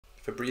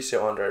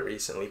Fabricio Andrey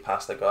recently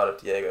passed the guard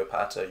of Diego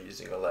Pato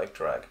using a leg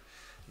drag.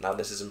 Now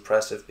this is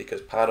impressive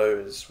because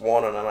Pato is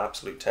one on an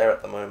absolute tear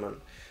at the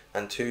moment,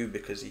 and two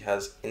because he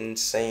has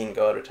insane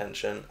guard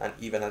retention and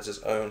even has his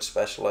own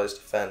specialized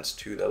defense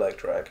to the leg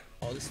drag.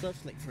 All this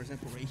stuff, like for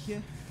example right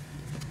here,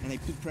 and I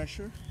put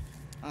pressure,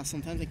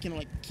 sometimes I can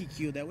like kick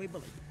you that way,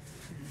 but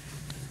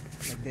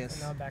like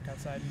this. And now back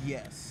outside.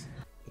 Yes.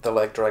 The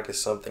leg drag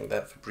is something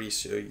that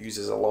Fabricio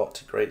uses a lot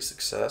to great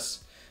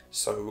success,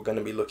 so we're going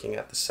to be looking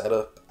at the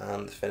setup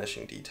and the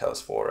finishing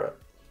details for it.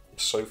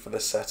 So for the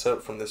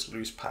setup from this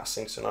loose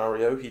passing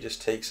scenario, he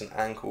just takes an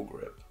ankle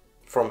grip.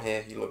 From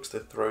here he looks to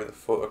throw the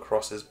foot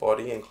across his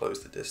body and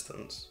close the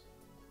distance.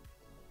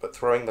 But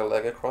throwing the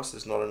leg across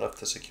is not enough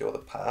to secure the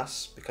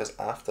pass, because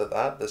after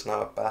that there's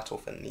now a battle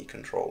for knee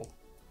control.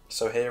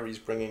 So here he's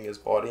bringing his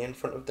body in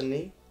front of the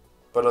knee,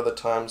 but other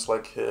times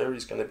like here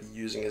he's going to be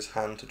using his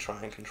hand to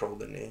try and control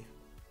the knee.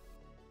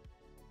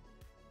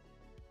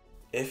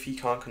 If he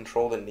can't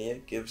control the knee,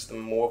 it gives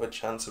them more of a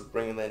chance of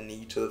bringing their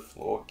knee to the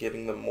floor,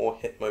 giving them more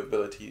hip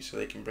mobility so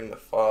they can bring the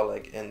far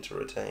leg in to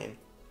retain.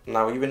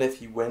 Now even if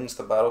he wins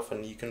the battle for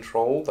knee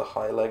control, the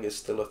high leg is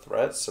still a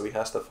threat, so he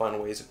has to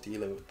find ways of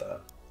dealing with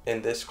that.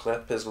 In this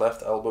clip, his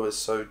left elbow is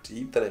so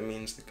deep that it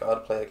means the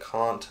guard player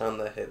can't turn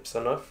their hips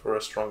enough for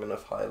a strong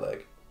enough high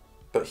leg.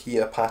 But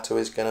here Pato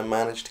is going to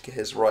manage to get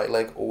his right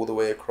leg all the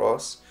way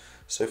across,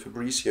 so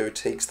Fabricio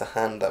takes the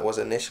hand that was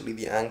initially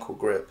the ankle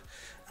grip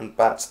and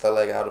bats the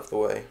leg out of the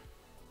way.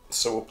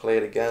 So we'll play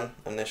it again.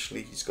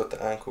 Initially he's got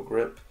the ankle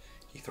grip,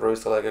 he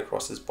throws the leg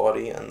across his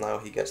body, and now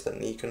he gets the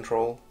knee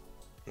control.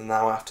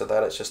 Now after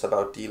that it's just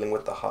about dealing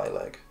with the high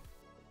leg.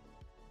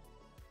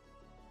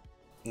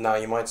 Now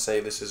you might say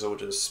this is all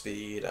just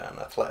speed and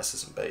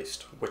athleticism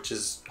based, which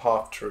is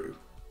half true,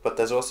 but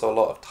there's also a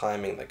lot of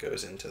timing that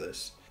goes into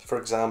this. For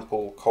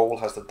example, Cole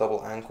has the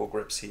double ankle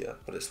grips here,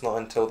 but it's not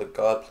until the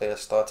guard player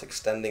starts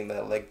extending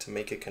their leg to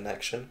make a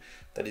connection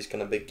that he's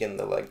going to begin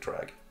the leg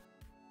drag.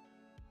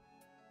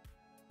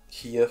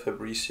 Here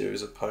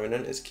Fabricio's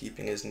opponent is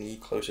keeping his knee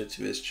closer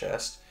to his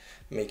chest,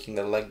 making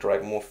the leg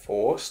drag more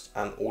forced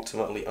and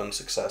ultimately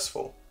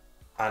unsuccessful.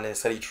 And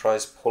instead he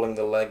tries pulling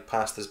the leg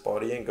past his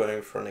body and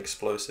going for an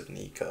explosive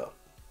knee cut.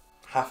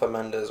 Rafa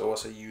Mendes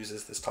also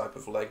uses this type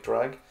of leg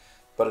drag,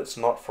 but it's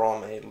not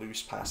from a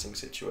loose passing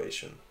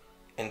situation.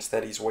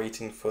 Instead he's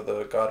waiting for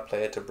the guard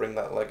player to bring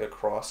that leg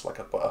across like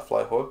a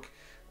butterfly hook,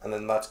 and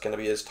then that's going to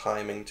be his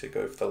timing to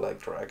go for the leg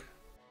drag.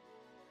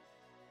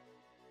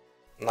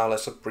 Now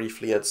let's look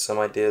briefly at some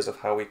ideas of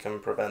how we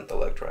can prevent the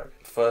leg drag.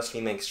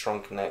 Firstly, make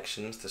strong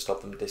connections to stop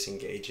them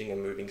disengaging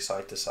and moving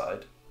side to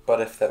side. But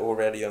if they're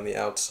already on the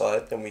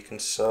outside, then we can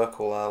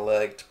circle our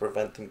leg to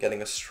prevent them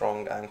getting a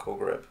strong ankle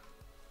grip.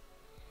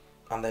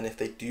 And then if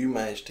they do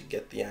manage to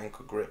get the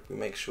ankle grip, we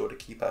make sure to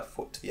keep our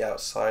foot to the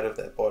outside of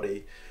their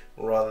body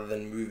rather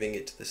than moving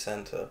it to the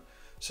center.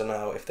 So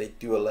now if they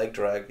do a leg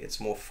drag, it's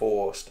more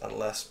forced and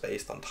less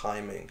based on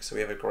timing, so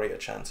we have a greater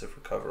chance of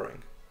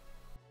recovering.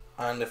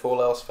 And if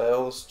all else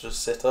fails,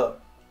 just sit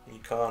up. You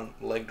can't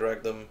leg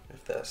drag them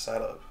if they're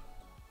sat up.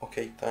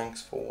 Okay,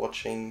 thanks for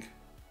watching.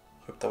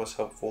 Hope that was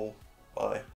helpful. Bye.